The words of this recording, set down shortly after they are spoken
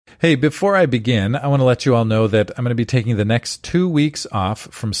Hey, before I begin, I want to let you all know that I'm going to be taking the next 2 weeks off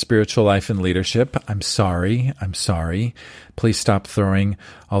from Spiritual Life and Leadership. I'm sorry. Please stop throwing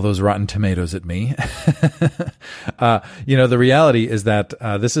all those rotten tomatoes at me. The reality is that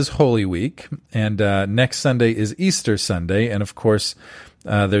this is Holy Week, and next Sunday is Easter Sunday, and of course,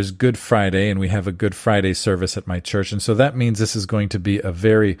 there's Good Friday, and we have a Good Friday service at my church, and so that means this is going to be a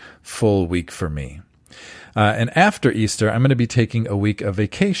very full week for me. And after Easter, I'm going to be taking a week of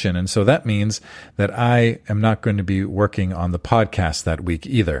vacation. And so that means that I am not going to be working on the podcast that week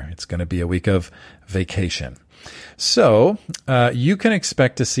either. It's going to be a week of vacation. So you can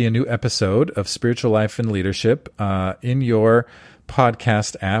expect to see a new episode of Spiritual Life and Leadership in your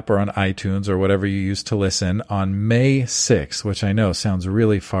podcast app or on iTunes or whatever you use to listen on May 6th, which I know sounds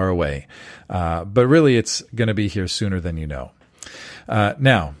really far away. But really, it's going to be here sooner than you know.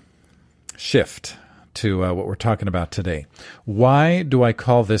 Now, shift to what we're talking about today. Why do I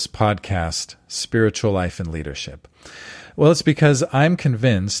call this podcast Spiritual Life and Leadership? Well, it's because I'm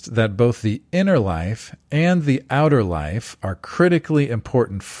convinced that both the inner life and the outer life are critically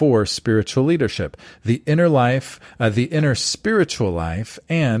important for spiritual leadership. The inner life, the inner spiritual life,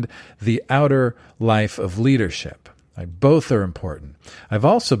 and the outer life of leadership. Both are important. I've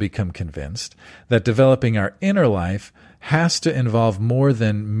also become convinced that developing our inner life has to involve more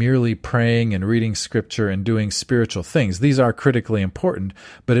than merely praying and reading scripture and doing spiritual things. These are critically important,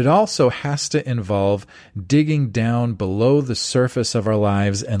 but it also has to involve digging down below the surface of our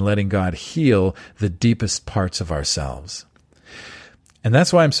lives and letting God heal the deepest parts of ourselves. And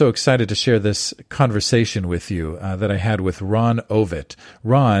that's why I'm so excited to share this conversation with you that I had with Ron Ovitt.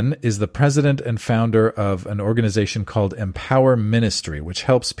 Ron is the president and founder of an organization called Empower Ministry, which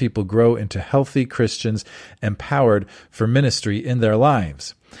helps people grow into healthy Christians empowered for ministry in their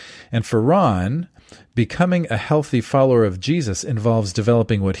lives. And for Ron, becoming a healthy follower of Jesus involves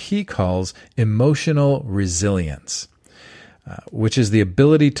developing what he calls emotional resilience, which is the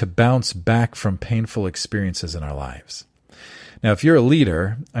ability to bounce back from painful experiences in our lives. Now, if you're a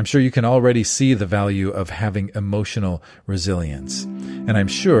leader, I'm sure you can already see the value of having emotional resilience. And I'm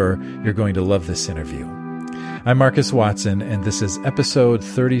sure you're going to love this interview. I'm Marcus Watson, and this is episode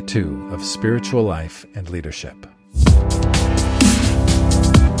 32 of Spiritual Life and Leadership.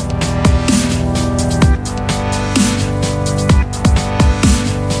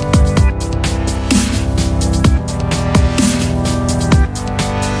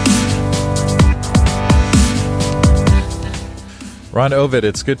 Ron Ovitt,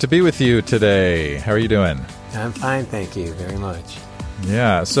 it's good to be with you today. How are you doing? I'm fine, thank you very much.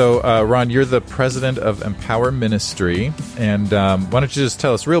 Yeah, so Ron, you're the president of Empower Ministry, and why don't you just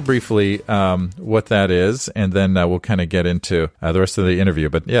tell us real briefly what that is, and then we'll kind of get into the rest of the interview.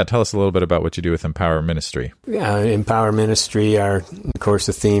 But yeah, tell us a little bit about what you do with Empower Ministry. Yeah, Empower Ministry, of course,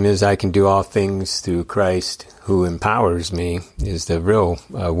 the theme is I can do all things through Christ who empowers me, is the real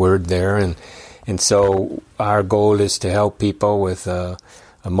word there, and so our goal is to help people with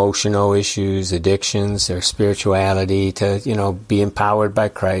emotional issues, addictions, their spirituality, to, be empowered by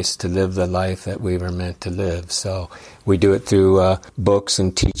Christ to live the life that we were meant to live. So we do it through books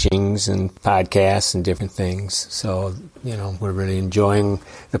and teachings and podcasts and different things. So, we're really enjoying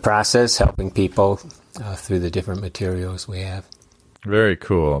the process, helping people through the different materials we have. Very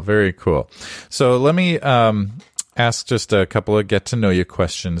cool. Very cool. So let me ask just a couple of get-to-know-you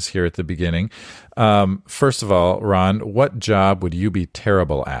questions here at the beginning. First of all, Ron, what job would you be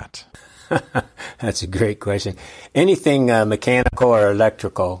terrible at? That's a great question. Anything mechanical or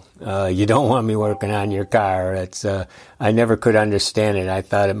electrical. You don't want me working on your car. I never could understand it. I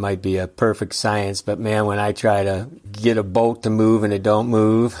thought it might be a perfect science, but man, when I try to get a bolt to move and it don't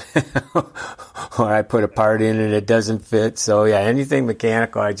move, or I put a part in and it doesn't fit. So yeah, anything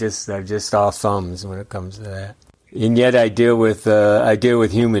mechanical, I'm just all thumbs when it comes to that. And yet I deal with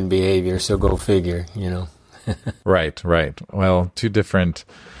human behavior, so go figure, Right. Well, two different,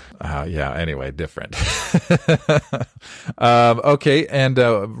 different. Okay, and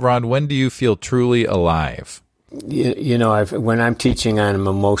Ron, when do you feel truly alive? When I'm teaching on an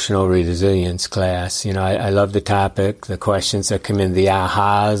emotional resilience class, I love the topic, the questions that come in, the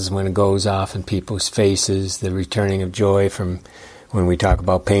ahas when it goes off in people's faces, the returning of joy from when we talk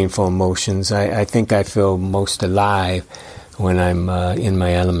about painful emotions. I think I feel most alive when I'm in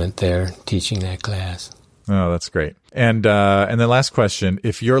my element there teaching that class. Oh, that's great. And then last question,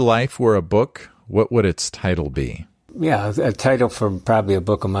 if your life were a book, what would its title be? Yeah, a title for probably a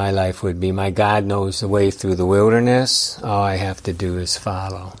book of my life would be My God Knows the Way Through the Wilderness. All I have to do is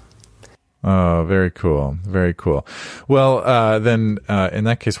follow. Oh, very cool. Very cool. Well, then, in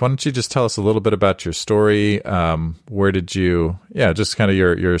that case, why don't you just tell us a little bit about your story? Where did you, just kind of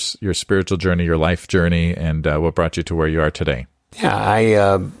your spiritual journey, your life journey, and what brought you to where you are today?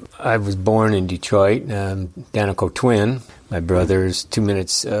 Yeah, I was born in Detroit, identical twin. My brother's 2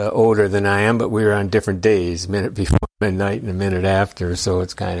 minutes older than I am, but we were on different days, a minute before midnight and a minute after, so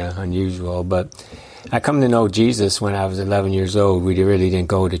it's kind of unusual. But I come to know Jesus when I was 11 years old. We really didn't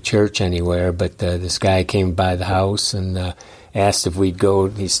go to church anywhere, but this guy came by the house and asked if we'd go.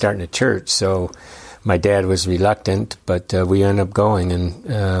 He's starting a church, so my dad was reluctant, but we ended up going.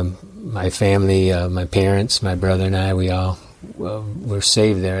 And my family, my parents, my brother and I, we all were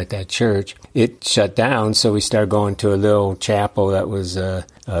saved there at that church. It shut down, so we started going to a little chapel that was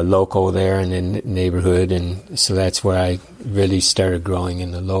local there in the neighborhood, and so that's where I really started growing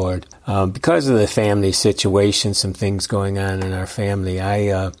in the Lord. Because of the family situation, some things going on in our family,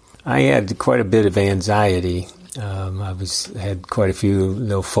 I had quite a bit of anxiety. I had quite a few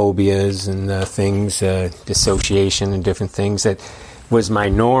little phobias and things, dissociation and different things that was my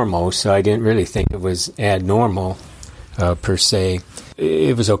normal, so I didn't really think it was abnormal. Per se.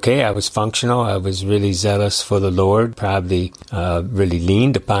 It was okay. I was functional. I was really zealous for the Lord, probably really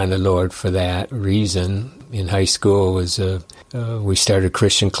leaned upon the Lord for that reason. In high school, we started a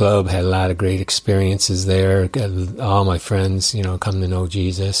Christian club, had a lot of great experiences there. Got all my friends, come to know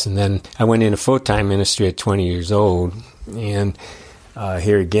Jesus. And then I went into full-time ministry at 20 years old. And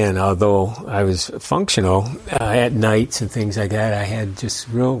here again, although I was functional at nights and things like that, I had just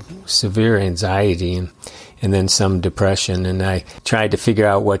real severe anxiety and then some depression, and I tried to figure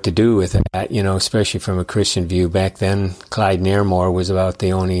out what to do with that, especially from a Christian view. Back then, Clyde Nairmore was about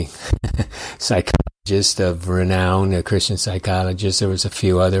the only psychologist of renown, a Christian psychologist. There was a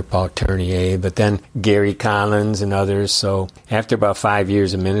few other, Paul Tournier, but then Gary Collins and others. So after about 5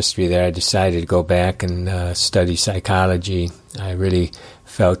 years of ministry there, I decided to go back and study psychology. I really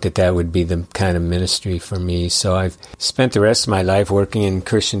felt that would be the kind of ministry for me. So I've spent the rest of my life working in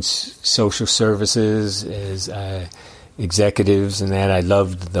Christian social services as executives and that. I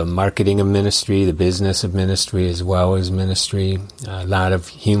loved the marketing of ministry, the business of ministry as well as ministry, a lot of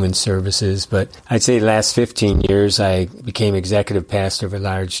human services. But I'd say the last 15 years I became executive pastor of a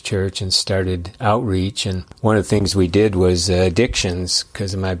large church and started outreach. And one of the things we did was addictions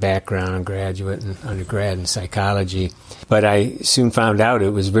because of my background, graduate and undergrad in psychology. But I soon found out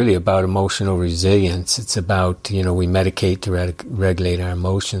it was really about emotional resilience. It's about, we medicate to regulate our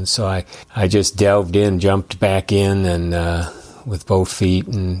emotions. So I just delved in, jumped back in, and with both feet,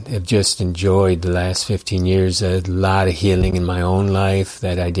 and have just enjoyed the last 15 years. A lot of healing in my own life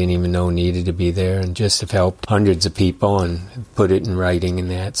that I didn't even know needed to be there, and just have helped hundreds of people and put it in writing and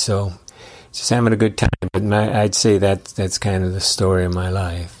that. So just having a good time. But I'd say that's kind of the story of my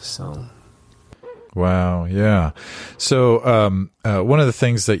life. So. Wow, yeah. So one of the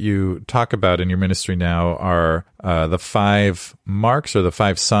things that you talk about in your ministry now are the 5 marks or the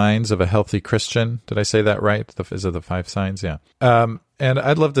 5 signs of a healthy Christian. Did I say that right? Is it the 5 signs? Yeah. And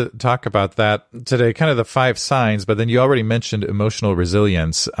I'd love to talk about that today, kind of the 5 signs, but then you already mentioned emotional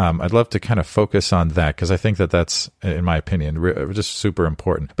resilience. I'd love to kind of focus on that because I think that's, in my opinion, just super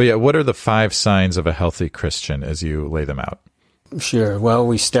important. But yeah, what are the 5 signs of a healthy Christian as you lay them out? Sure. Well,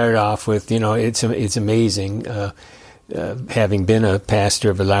 we start off with, it's amazing, having been a pastor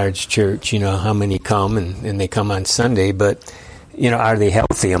of a large church, how many come and they come on Sunday, but, are they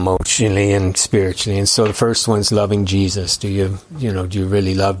healthy emotionally and spiritually? And so the first one's loving Jesus. Do you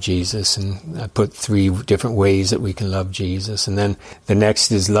really love Jesus? And I put 3 different ways that we can love Jesus. And then the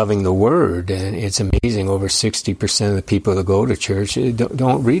next is loving the Word. And it's amazing. Over 60% of the people that go to church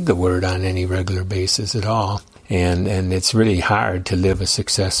don't read the Word on any regular basis at all. And it's really hard to live a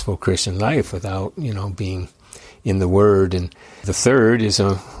successful Christian life without, being in the Word. And the third is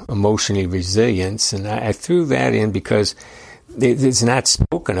emotionally resilience. And I threw that in because it's not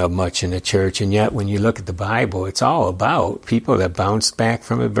spoken of much in the church, and yet when you look at the Bible, it's all about people that bounced back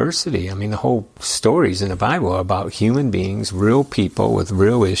from adversity. I mean, the whole stories in the Bible are about human beings, real people with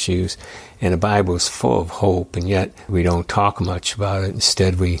real issues, and the Bible is full of hope, and yet we don't talk much about it.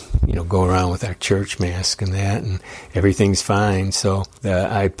 Instead, we go around with our church mask and that, and everything's fine. So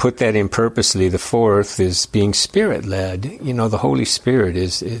I put that in purposely. The fourth is being Spirit-led. The Holy Spirit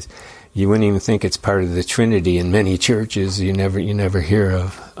is you wouldn't even think it's part of the Trinity in many churches. You never hear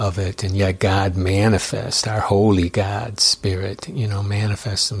of it, and yet God manifests, our holy God, Spirit,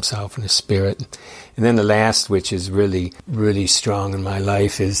 manifests Himself in the Spirit. And then the last, which is really, really strong in my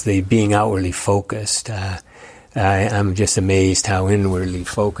life, is the being outwardly focused. I'm just amazed how inwardly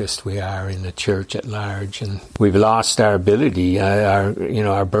focused we are in the church at large, and we've lost our ability,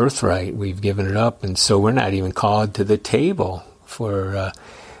 our birthright. We've given it up, and so we're not even called to the table for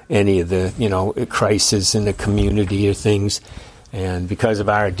any of the crises in the community or things. And because of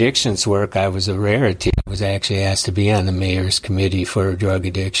our addictions work, I was a rarity. I was actually asked to be on the mayor's committee for drug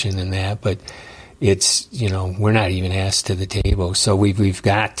addiction and that, but it's, we're not even asked to the table. So we've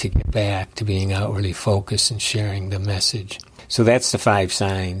got to get back to being outwardly focused and sharing the message. So that's the 5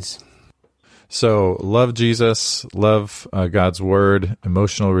 signs. So love Jesus, love God's word,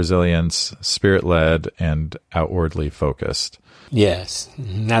 emotional resilience, spirit-led, and outwardly focused. Yes.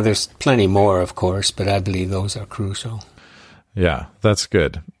 Now there's plenty more, of course, but I believe those are crucial. Yeah, that's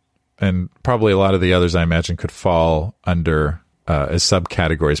good. And probably a lot of the others, I imagine, could fall under as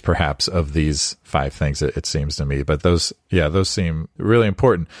subcategories, perhaps, of these 5 things, it seems to me. But those seem really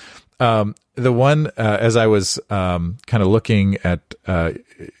important. The one, as I was kind of looking at,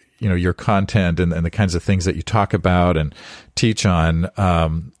 your content and the kinds of things that you talk about and teach on,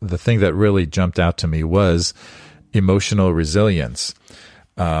 the thing that really jumped out to me was emotional resilience,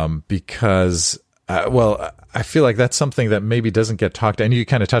 because, I feel like that's something that maybe doesn't get talked, and you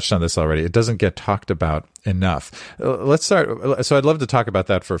kind of touched on this already. It doesn't get talked about enough. Let's start. So I'd love to talk about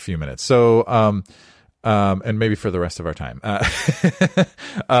that for a few minutes. So, and maybe for the rest of our time.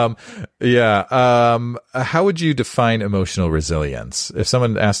 How would you define emotional resilience? If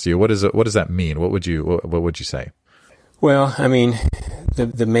someone asked you, what does that mean? What would you say? Well, I mean,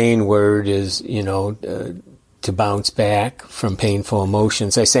 the main word is, to bounce back from painful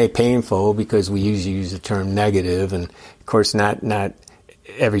emotions. I say painful because we usually use the term negative, and of course not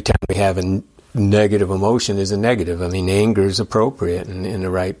every time we have a negative emotion is a negative. I mean, anger is appropriate and in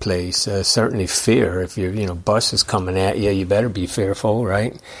the right place. Certainly fear, if your bus is coming at you, you better be fearful,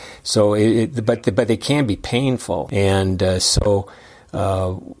 right? So but they can be painful. And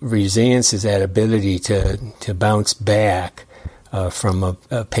resilience is that ability to bounce back from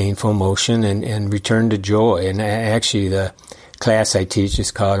a painful emotion and return to joy. And actually, the class I teach is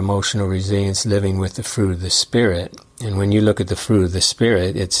called Emotional Resilience, Living with the Fruit of the Spirit. And when you look at the fruit of the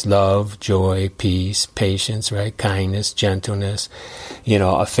Spirit, it's love, joy, peace, patience, right? Kindness, gentleness,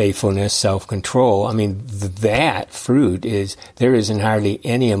 faithfulness, self-control. I mean, that fruit there isn't hardly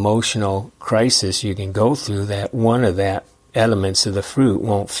any emotional crisis you can go through that one of that elements of the fruit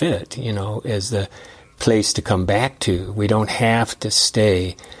won't fit, as the place to come back to. We don't have to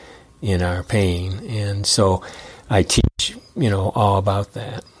stay in our pain. And so I teach, all about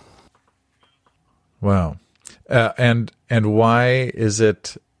that. Wow. And why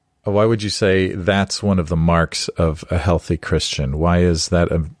would you say that's one of the marks of a healthy Christian? Why is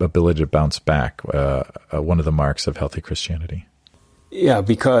that ability to bounce back one of the marks of healthy Christianity? Yeah,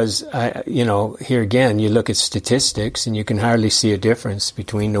 because, here again, you look at statistics and you can hardly see a difference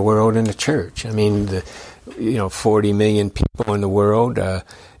between the world and the church. I mean, 40 million people in the world,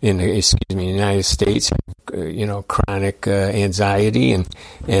 in the United States, chronic anxiety,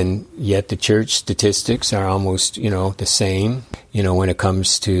 and yet the church statistics are almost, the same, when it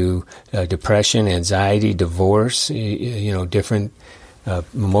comes to depression, anxiety, divorce, different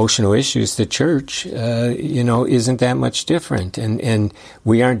emotional issues. The church, isn't that much different, and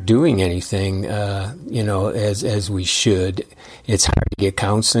we aren't doing anything, as we should. It's hard to get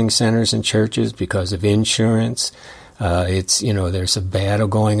counseling centers in churches because of insurance. There's a battle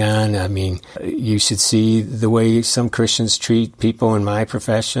going on. I mean, you should see the way some Christians treat people in my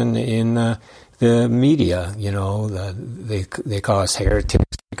profession in the media. They call us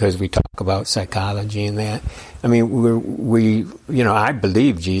heretics because we talk about psychology and that. I mean, I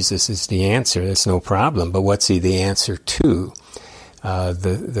believe Jesus is the answer. That's no problem. But what's he the answer to?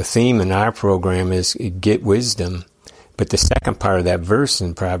 The theme in our program is get wisdom. But the second part of that verse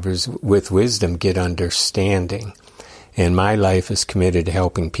in Proverbs, with wisdom, get understanding. And my life is committed to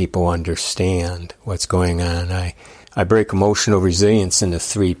helping people understand what's going on. I break emotional resilience into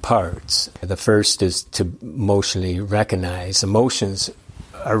 3 parts. The first is to emotionally recognize. Emotions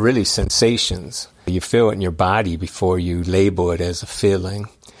are really sensations. You feel it in your body before you label it as a feeling.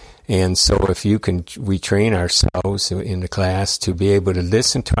 And so we train ourselves in the class to be able to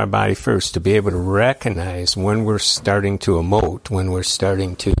listen to our body first, to be able to recognize when we're starting to emote, when we're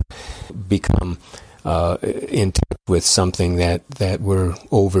starting to become in touch with something that we're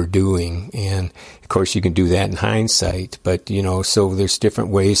overdoing. And of course you can do that in hindsight, but so there's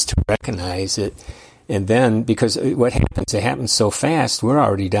different ways to recognize it. And then, because what happens, it happens so fast, we're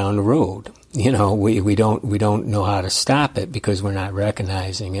already down the road. We don't know how to stop it because we're not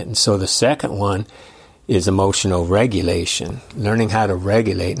recognizing it. And so the second one is emotional regulation, learning how to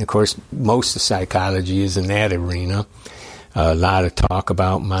regulate. And of course, most of psychology is in that arena. A lot of talk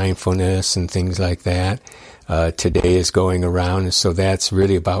about mindfulness and things like that. Today is going around, and so that's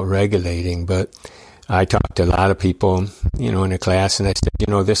really about regulating. But I talked to a lot of people, in a class, and I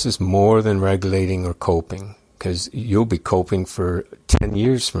said, this is more than regulating or coping, because you'll be coping for 10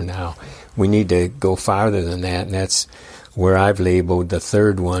 years from now. We need to go farther than that, and that's where I've labeled the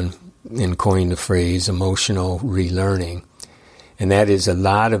third one and coined the phrase emotional relearning. And that is, a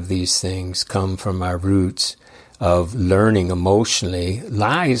lot of these things come from our roots of learning emotionally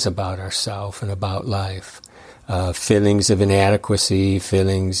lies about ourselves and about life. Feelings of inadequacy,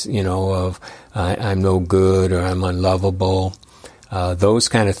 feelings, of I'm no good or I'm unlovable. Those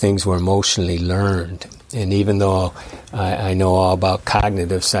kind of things were emotionally learned. And even though I know all about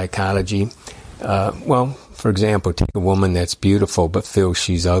cognitive psychology, for example, take a woman that's beautiful but feels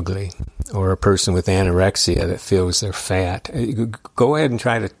she's ugly, or a person with anorexia that feels they're fat. Go ahead and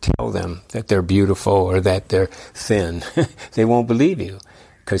try to tell them that they're beautiful or that they're thin. They won't believe you,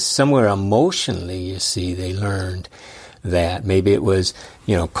 because somewhere emotionally, you see, they learned that. Maybe it was,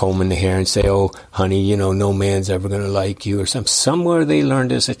 combing the hair and say, oh, honey, no man's ever going to like you, or something. Somewhere they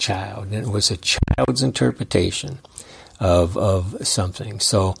learned as a child, and it was a child's interpretation of something.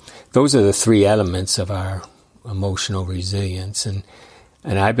 So those are the three elements of our emotional resilience. And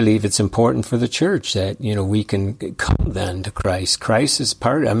I believe it's important for the church that, we can come then to Christ. Christ is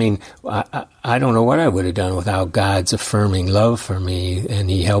part, I don't know what I would have done without God's affirming love for me,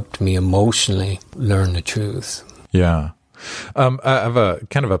 and he helped me emotionally learn the truth. Yeah. I have a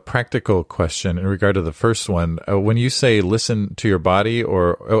kind of a practical question in regard to the first one. When you say listen to your body,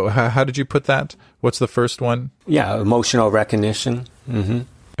 or how did you put that? What's the first one? Yeah, emotional recognition. Mm-hmm.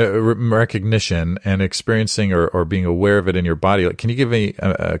 Recognition and experiencing or being aware of it in your body. Can you give me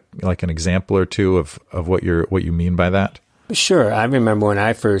like an example or two of what you mean by that? Sure. I remember when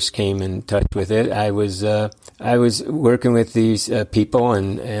I first came in touch with it, I was working with these people,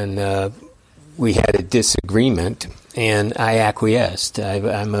 and we had a disagreement, and I acquiesced.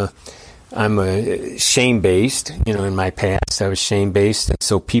 I'm a shame-based, in my past I was shame-based, and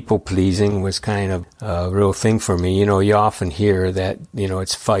so people-pleasing was kind of a real thing for me. You often hear that,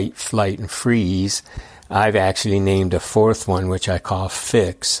 it's fight, flight, and freeze. I've actually named a fourth one, which I call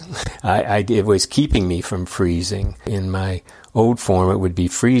fix. It was keeping me from freezing. In my old form, it would be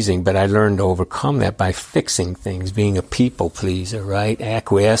freezing, but I learned to overcome that by fixing things, being a people-pleaser, right?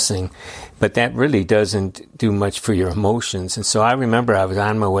 Acquiescing. But that really doesn't do much for your emotions. And so I remember I was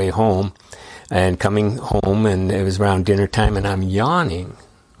on my way home and coming home, and it was around dinner time, and I'm yawning.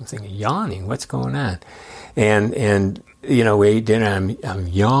 I'm thinking, yawning? What's going on? And we ate dinner, I'm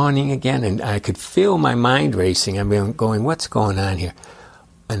yawning again, and I could feel my mind racing. I'm going, what's going on here?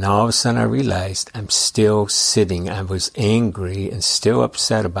 And all of a sudden I realized I'm still sitting. I was angry and still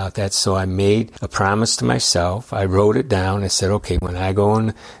upset about that. So I made a promise to myself. I wrote it down. I said, okay, when I go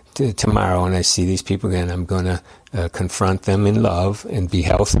on tomorrow and I see these people again, I'm going to confront them in love and be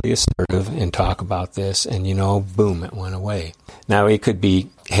healthily assertive and talk about this. And, boom, it went away. Now, it could be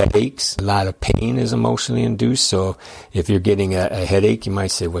headaches. A lot of pain is emotionally induced. So if you're getting a headache, you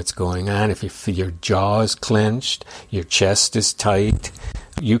might say, what's going on? If your jaw is clenched, your chest is tight,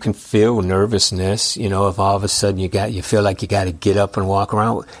 you can feel nervousness. If all of a sudden you feel like you got to get up and walk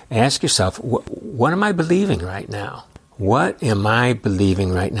around, ask yourself, what am I believing right now? What am I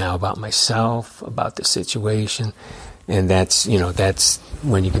believing right now about myself, about the situation? And that's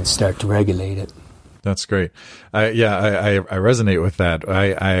when you can start to regulate it. That's great. I resonate with that.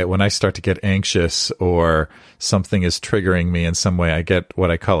 I when I start to get anxious or something is triggering me in some way, I get what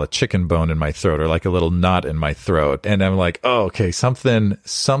I call a chicken bone in my throat, or like a little knot in my throat. And I'm like, oh, okay, something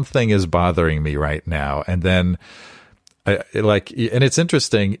is bothering me right now. And then and it's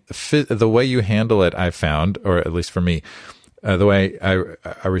interesting, the way you handle it, I found, or at least for me, the way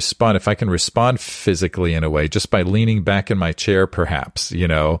I respond, if I can respond physically in a way, just by leaning back in my chair, perhaps,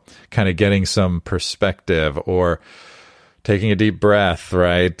 kind of getting some perspective or taking a deep breath,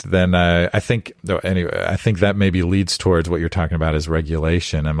 right? Then I think that maybe leads towards what you're talking about as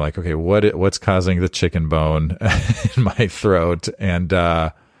regulation. I'm like, okay, what's causing the chicken bone in my throat? And,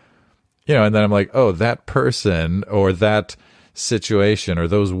 and then I'm like, oh, that person or that situation or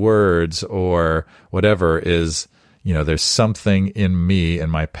those words or whatever is, there's something in me in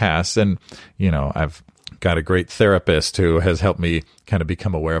my past. And, I've got a great therapist who has helped me kind of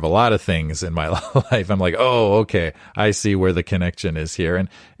become aware of a lot of things in my life. I'm like, oh, okay, I see where the connection is here. And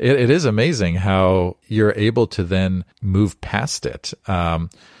it is amazing how you're able to then move past it.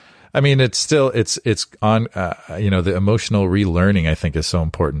 I mean, it's on, the emotional relearning, I think, is so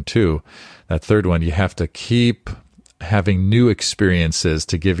important too. That third one, you have to keep having new experiences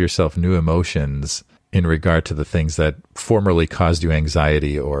to give yourself new emotions in regard to the things that formerly caused you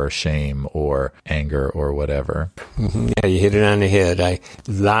anxiety or shame or anger or whatever. Mm-hmm. Yeah, you hit it on the head. A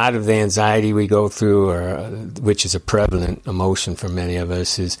lot of the anxiety we go through, which is a prevalent emotion for many of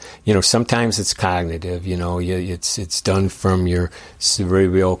us, is, sometimes it's cognitive. It's done from your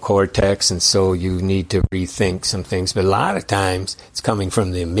cerebral cortex, and so you need to rethink some things. But a lot of times it's coming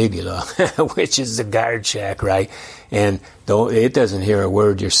from the amygdala, which is the guard shack, right? And though it doesn't hear a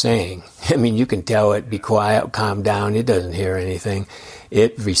word you're saying. I mean, you can tell it, be quiet, calm down. It doesn't hear anything.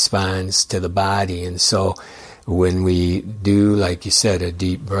 It responds to the body. And so when we do, like you said, a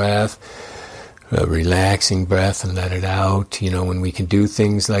deep breath, a relaxing breath and let it out, when we can do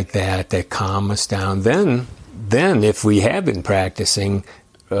things like that calm us down, then if we have been practicing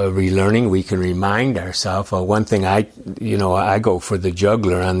relearning, we can remind ourselves. One thing I go for the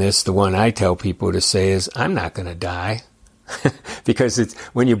juggler on this. The one I tell people to say is, I'm not going to die. Because it's,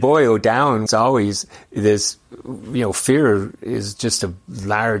 when you boil down, it's always this, fear is just a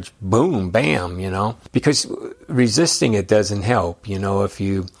large boom, bam, because resisting it doesn't help.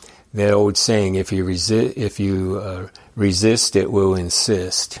 That old saying, if you resist, it will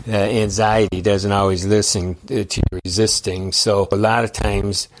insist. Anxiety doesn't always listen to your resisting. So a lot of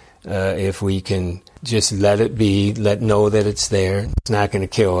times, if we can just let it be, know that it's there, it's not going to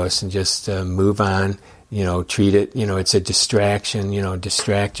kill us, and just move on. Treat it, it's a distraction,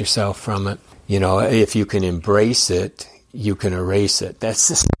 distract yourself from it. If you can embrace it, you can erase it. That's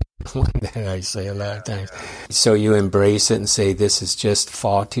the one that I say a lot of times. So you embrace it and say, this is just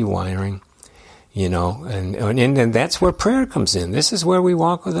faulty wiring, and that's where prayer comes in. This is where we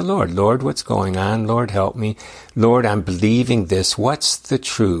walk with the Lord. Lord, what's going on? Lord, help me. Lord, I'm believing this. What's the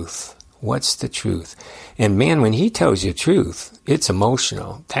truth? What's the truth? And man, when he tells you truth, it's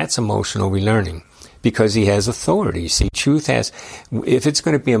emotional. That's emotional relearning. Because he has authority. See, truth if it's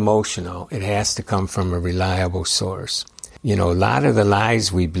going to be emotional, it has to come from a reliable source. A lot of the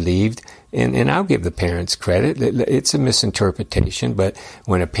lies we believed, and I'll give the parents credit, it's a misinterpretation, but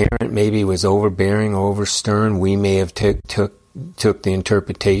when a parent maybe was overbearing, over stern, we may have took the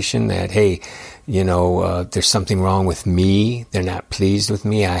interpretation that, hey, there's something wrong with me, they're not pleased with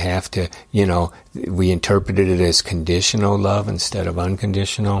me, I have to, we interpreted it as conditional love instead of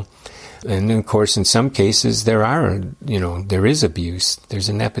unconditional. And of course, in some cases, there is abuse. There's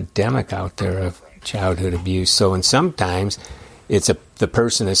an epidemic out there of childhood abuse. So, and sometimes the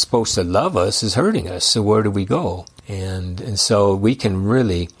person that's supposed to love us is hurting us. So where do we go? And so we can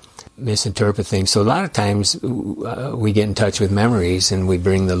really misinterpret things. So a lot of times we get in touch with memories, and we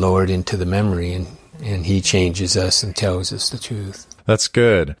bring the Lord into the memory, and he changes us and tells us the truth. That's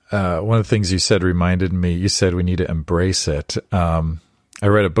good. One of the things you said reminded me, you said we need to embrace it. I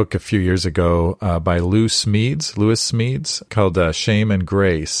read a book a few years ago by Lewis Smedes, called Shame and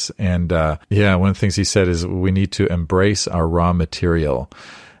Grace. And one of the things he said is we need to embrace our raw material.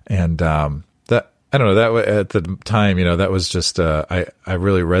 And that, I don't know, that at the time, that was just, I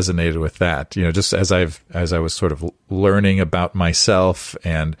really resonated with that, just as I was sort of learning about myself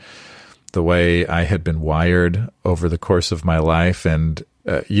and the way I had been wired over the course of my life, and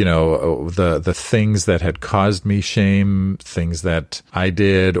the things that had caused me shame, things that I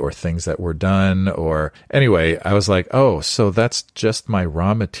did or things that were done, or anyway, I was like, oh, so that's just my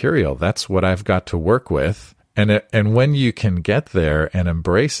raw material. That's what I've got to work with. And when you can get there and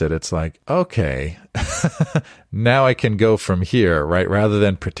embrace it, it's like, okay, now I can go from here, right? Rather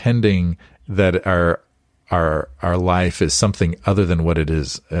than pretending that our life is something other than what it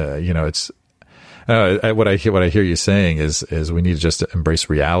is. It's what I hear you saying is we need to just embrace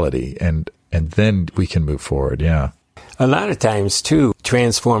reality, and then we can move forward. Yeah. A lot of times, too,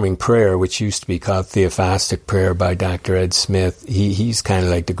 transforming prayer, which used to be called theophostic prayer by Dr. Ed Smith, he's kind of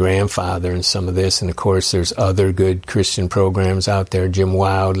like the grandfather in some of this. And, of course, there's other good Christian programs out there. Jim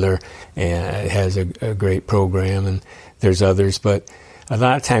Wilder has a great program, and there's others. But a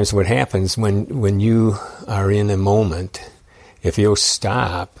lot of times what happens when you are in a moment, if you'll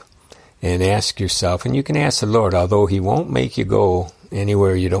stop and ask yourself, and you can ask the Lord, although he won't make you go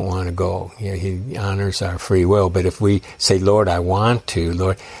anywhere you don't want to go. He honors our free will. But if we say, Lord, I want to,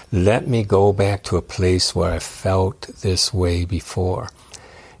 Lord, let me go back to a place where I felt this way before.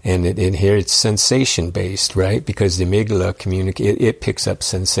 And here it's sensation-based, right? Because the amygdala it picks up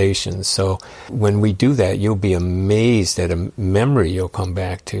sensations. So when we do that, you'll be amazed at a memory you'll come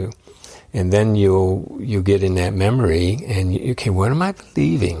back to. And then you'll get in that memory and, okay, what am I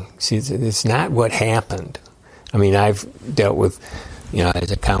believing? See, it's not what happened. I mean, I've dealt with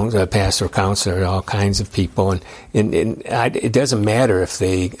as a pastoral counselor, all kinds of people, and it doesn't matter if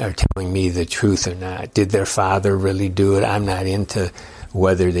they are telling me the truth or not. Did their father really do it? I'm not into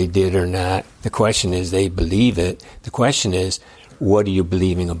whether they did or not. The question is, they believe it. The question is, what are you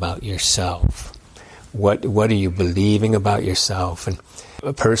believing about yourself? What are you believing about yourself? And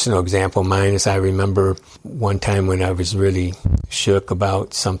a personal example of mine is, I remember one time when I was really shook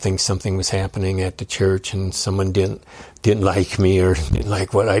about something was happening at the church, and someone didn't like me or didn't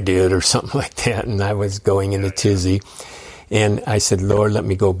like what I did or something like that, and I was going in a tizzy. And I said, Lord, let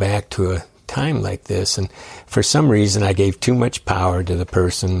me go back to a time like this. And for some reason, I gave too much power to the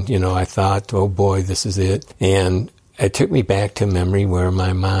person. I thought, oh boy, this is it. And it took me back to a memory where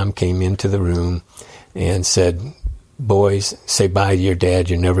my mom came into the room and said, boys, say bye to your dad.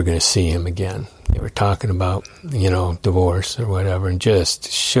 You're never going to see him again. They were talking about, divorce or whatever, and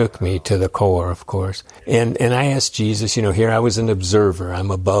just shook me to the core, of course. And I asked Jesus, here I was an observer.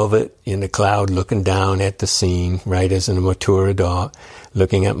 I'm above it in the cloud looking down at the scene, right, as a mature adult,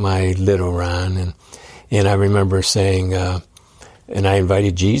 looking at my little Ron. And I remember saying, and I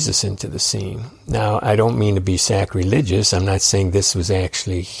invited Jesus into the scene. Now, I don't mean to be sacrilegious. I'm not saying this was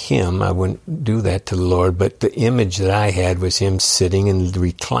actually him. I wouldn't do that to the Lord. But the image that I had was him sitting and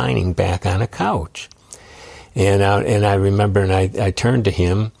reclining back on a couch. And I remember, and I turned to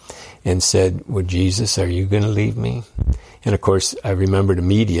him and said, well, Jesus, are you going to leave me? And, of course, I remembered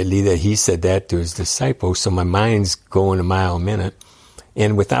immediately that he said that to his disciples. So my mind's going a mile a minute.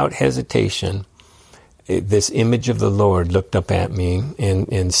 And without hesitation, this image of the Lord looked up at me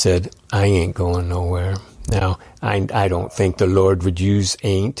and said, I ain't going nowhere. Now, I don't think the Lord would use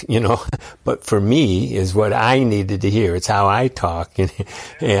ain't, but for me is what I needed to hear. It's how I talk.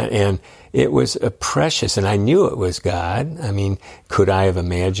 And it was a precious, and I knew it was God. I mean, could I have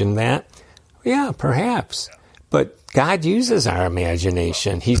imagined that? Yeah, perhaps. But God uses our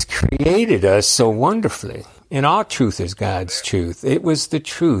imagination. He's created us so wonderfully. And all truth is God's truth. It was the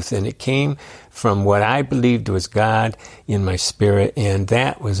truth, and it came from what I believed was God in my spirit, and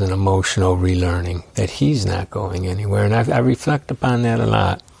that was an emotional relearning, that he's not going anywhere. And I reflect upon that a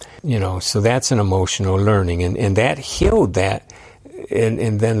lot, so that's an emotional learning, and that healed that.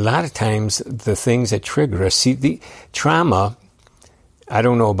 And then a lot of times the things that trigger us, see, the trauma, I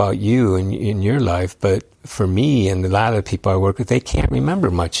don't know about you in your life, but for me and a lot of the people I work with, they can't remember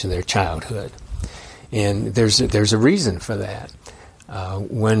much of their childhood. And there's a reason for that.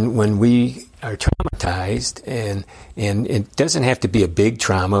 When we are traumatized, and it doesn't have to be a big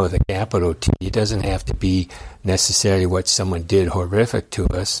trauma with a capital T. It doesn't have to be necessarily what someone did horrific to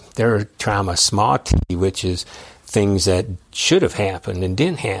us. There are trauma, small t, which is things that should have happened and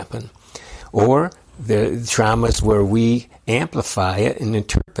didn't happen. Or the traumas where we amplify it and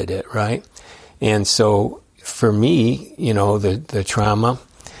interpret it, right? And so for me, the trauma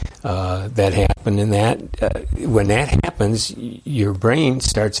that happened in that, when that happens, your brain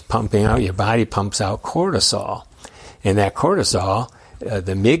starts pumping out, your body pumps out cortisol. And that cortisol, the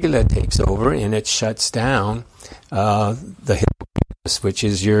amygdala takes over and it shuts down the hippocampus, which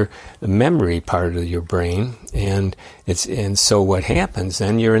is your memory part of your brain. And so what happens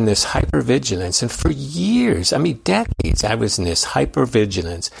then, you're in this hypervigilance. And for years, decades, I was in this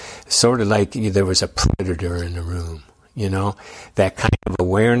hypervigilance, sort of like there was a predator in the room. That kind of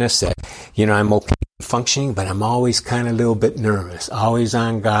awareness that, I'm okay functioning, but I'm always kind of a little bit nervous, always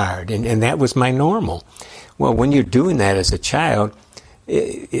on guard. And that was my normal. Well, when you're doing that as a child,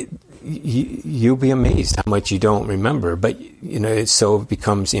 you'll be amazed how much you don't remember. But, so it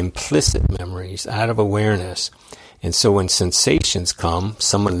becomes implicit memories out of awareness. And so when sensations come,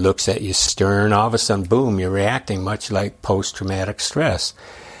 someone looks at you stern, all of a sudden, boom, you're reacting much like post-traumatic stress,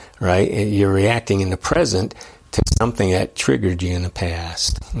 right? And you're reacting in the present to something that triggered you in the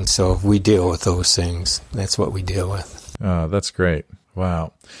past. And so we deal with those things. That's what we deal with. Oh, that's great.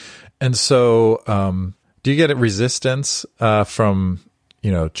 Wow. And so do you get resistance from,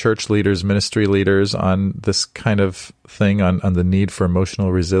 church leaders, ministry leaders on this kind of thing, on the need for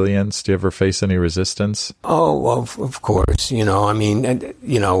emotional resilience? Do you ever face any resistance? Oh, well, of course.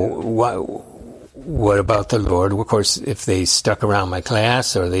 What about the Lord? Of course, if they stuck around my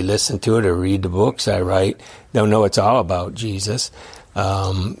class or they listen to it or read the books I write, they'll know it's all about Jesus.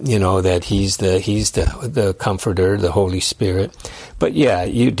 That he's the comforter, the Holy Spirit. But yeah,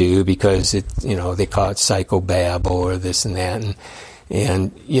 you do, because they call it psychobabble or this and that.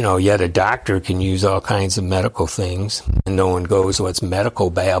 And yet a doctor can use all kinds of medical things and no one goes, what's medical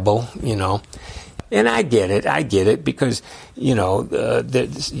babble, And I get it, because, you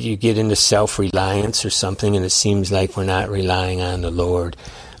get into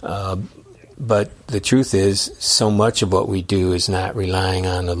But the truth is, so much of what we do is not relying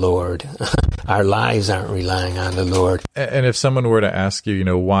on the Lord. Our lives aren't relying on the Lord. And if someone were to ask you,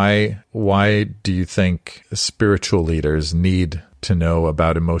 why do you think spiritual leaders need to know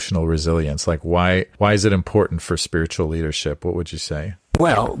about emotional resilience? Like, why is it important for spiritual leadership? What would you say?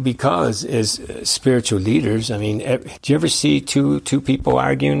 Well, because as spiritual leaders, do you ever see two people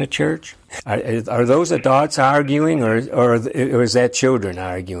argue in a church? Are those adults arguing, or is that children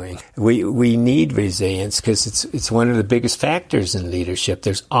arguing? We need resilience because it's one of the biggest factors in leadership.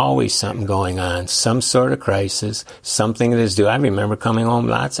 There's always something going on, some sort of crisis, something that is due. I remember coming home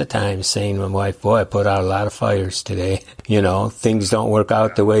lots of times saying to my wife, "Boy, I put out a lot of fires today. Things don't work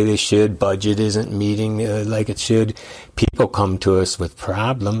out the way they should. Budget isn't meeting like it should. People come to us with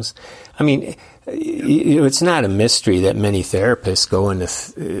problems." It's not a mystery that many therapists go into,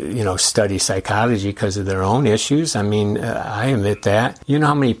 study psychology because of their own issues. I admit that. You know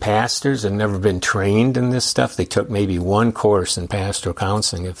how many pastors have never been trained in this stuff? They took maybe one course in pastoral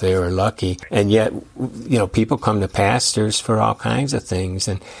counseling if they were lucky. And yet, people come to pastors for all kinds of things.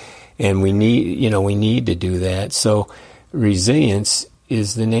 And we need to do that. So resilience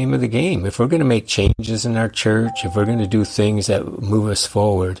is the name of the game. If we're going to make changes in our church, if we're going to do things that move us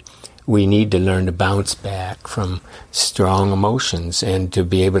forward, we need to learn to bounce back from strong emotions and to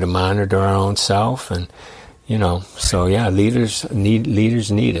be able to monitor our own self. And, leaders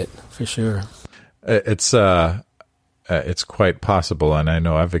need it for sure. It's quite possible. And I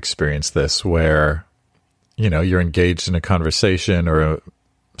know I've experienced this where, you're engaged in a conversation or a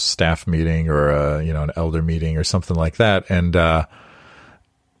staff meeting or an elder meeting or something like that. And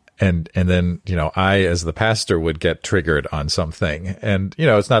then, I, as the pastor, would get triggered on something. And,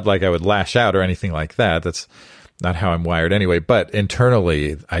 it's not like I would lash out or anything like that. That's not how I'm wired anyway. But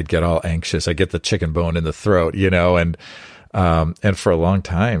internally, I'd get all anxious. I get the chicken bone in the throat, and for a long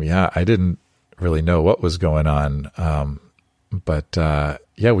time, I didn't really know what was going on.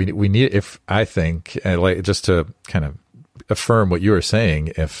 We need, I think, just to kind of affirm what you were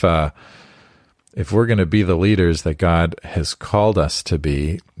saying, if we're going to be the leaders that God has called us to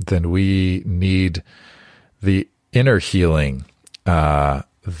be, then we need the inner healing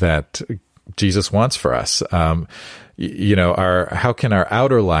that Jesus wants for us. How can our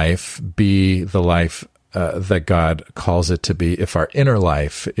outer life be the life that God calls it to be if our inner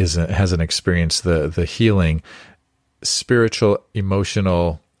life hasn't experienced the healing, spiritual,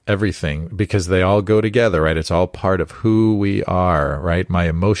 emotional, everything, because they all go together, right? It's all part of who we are, right? My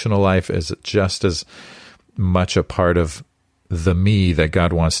emotional life is just as much a part of the me that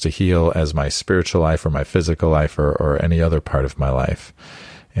God wants to heal as my spiritual life or my physical life or any other part of my life.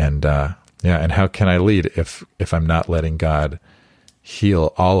 And and how can I lead if I'm not letting God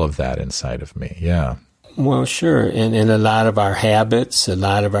heal all of that inside of me? Yeah. Well, sure. And a lot of our habits, a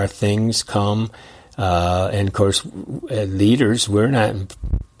lot of our things come, and of course, leaders, we're not,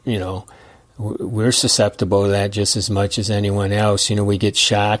 we're susceptible to that just as much as anyone else. We get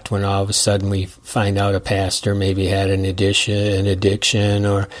shocked when all of a sudden we find out a pastor maybe had an addiction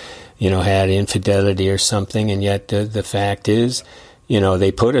or, had infidelity or something. And yet the fact is,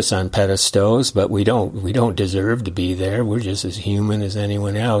 they put us on pedestals, but we don't deserve to be there. We're just as human as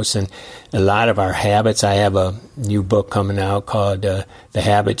anyone else. And a lot of our habits, I have a new book coming out called The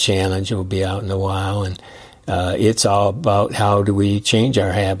Habit Challenge. It will be out in a while. And it's all about how do we change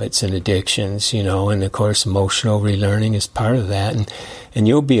our habits and addictions, and of course emotional relearning is part of that. And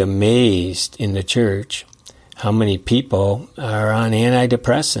you'll be amazed in the church how many people are on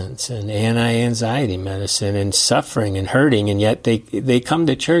antidepressants and anti-anxiety medicine and suffering and hurting, and yet they come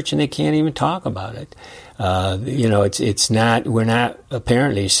to church and they can't even talk about it. We're not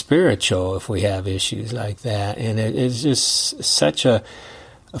apparently spiritual if we have issues like that. And it is just such a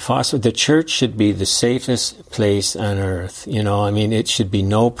foster. The church should be the safest place on earth. It should be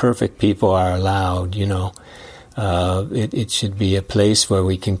no perfect people are allowed. It should be a place where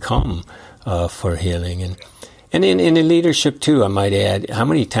we can come for healing. And in leadership too, I might add, how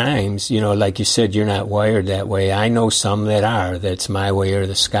many times, like you said, you're not wired that way. I know some that are. That's my way or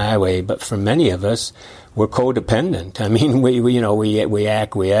the skyway. But for many of us, we're codependent. We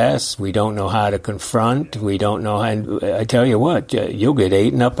acquiesce. We don't know how to confront. We don't know how. I tell you what, you'll get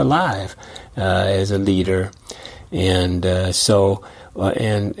eaten up alive as a leader, and and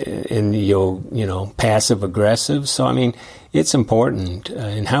you'll passive aggressive. So it's important.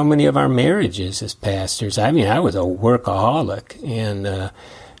 And how many of our marriages as pastors? I was a workaholic, and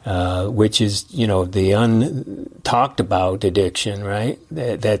which is, the untalked about addiction, right?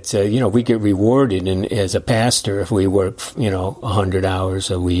 That's we get rewarded as a pastor if we work, 100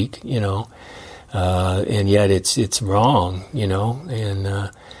 hours a week, and yet it's wrong,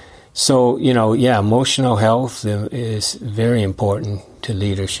 and So, emotional health is very important to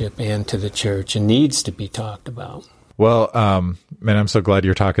leadership and to the church and needs to be talked about. Well, man, I'm so glad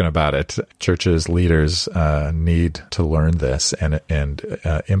you're talking about it. Churches, leaders need to learn this and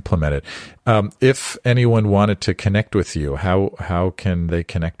implement it. If anyone wanted to connect with you, how can they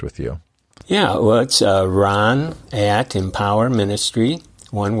connect with you? Yeah, well, it's Ron at empowerministry,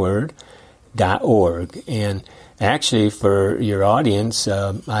 one word, .org. And actually, for your audience,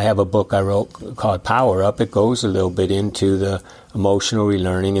 I have a book I wrote called Power Up. It goes a little bit into the emotional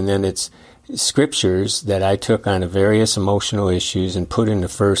relearning, and then it's scriptures that I took on various emotional issues and put in the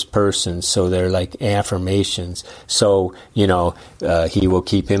first person, so they're like affirmations. So, he will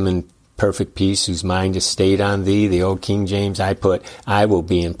keep him in perfect peace whose mind is stayed on thee. The old King James, I put, I will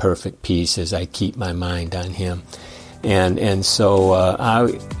be in perfect peace as I keep my mind on him. And so I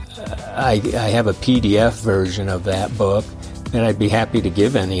have a PDF version of that book that I'd be happy to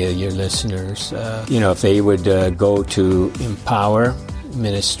give any of your listeners. If they would go to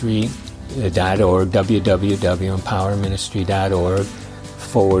empowerministry.org,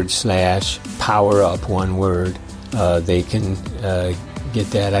 www.empowerministry.org/power up, one word. They can get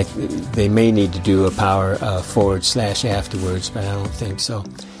that. They may need to do a power / afterwards, but I don't think so.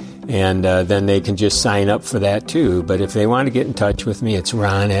 And then they can just sign up for that too. But if they want to get in touch with me, it's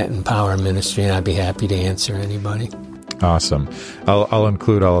Ron at Empower Ministry, and I'd be happy to answer anybody. Awesome. I'll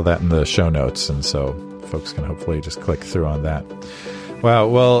include all of that in the show notes, and so folks can hopefully just click through on that. Wow.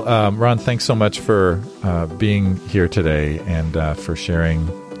 Well, Ron, thanks so much for being here today and for sharing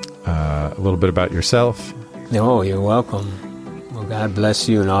a little bit about yourself. No, you're welcome. Well, God bless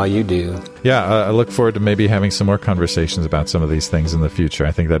you and all you do. Yeah, I look forward to maybe having some more conversations about some of these things in the future.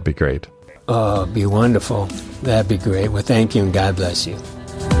 I think that'd be great. Oh, it'd be wonderful. That'd be great. Well, thank you and God bless you.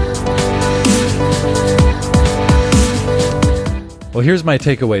 Well, here's my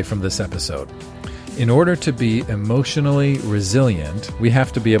takeaway from this episode. In order to be emotionally resilient, we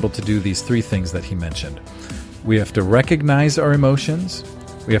have to be able to do these three things that he mentioned. We have to recognize our emotions,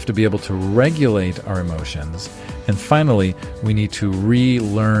 we have to be able to regulate our emotions, and finally, we need to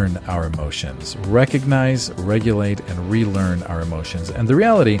relearn our emotions. Recognize, regulate, and relearn our emotions. And the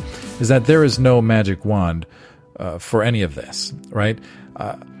reality is that there is no magic wand for any of this, right?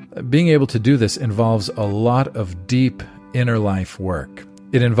 Being able to do this involves a lot of deep inner life work.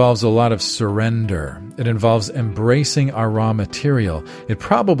 It involves a lot of surrender. It involves embracing our raw material. It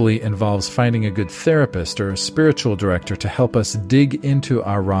probably involves finding a good therapist or a spiritual director to help us dig into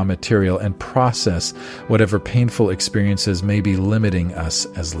our raw material and process whatever painful experiences may be limiting us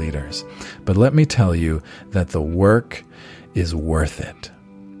as leaders. But let me tell you that the work is worth it.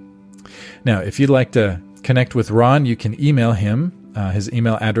 Now, if you'd like to connect with Ron, you can email him. His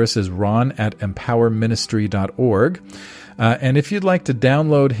email address is ron@empowerministry.org. And if you'd like to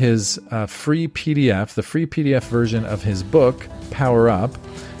download his free PDF, the free PDF version of his book, Power Up,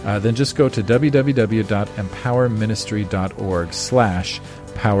 then just go to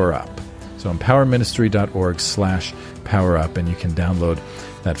www.empowerministry.org/powerup. So empowerministry.org/powerup, and you can download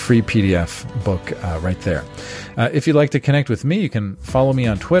that free PDF book right there. If you'd like to connect with me, you can follow me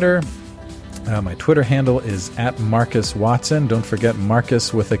on Twitter. My Twitter handle is @Marcus Watson. Don't forget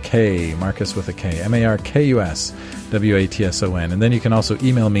Marcus with a K, Marcus with a K, MarkusWatson. And then you can also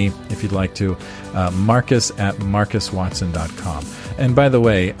email me if you'd like to, Marcus@MarcusWatson.com. And by the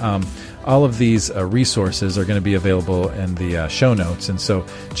way, all of these resources are going to be available in the show notes, and so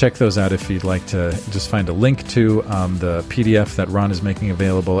check those out if you'd like to just find a link to the PDF that Ron is making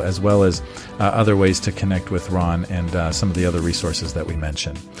available, as well as other ways to connect with Ron and some of the other resources that we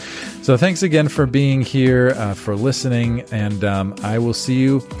mentioned. So thanks again for being here, for listening, and I will see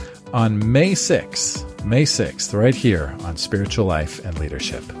you on May 6th, right here on Spiritual Life and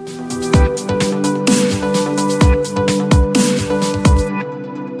Leadership.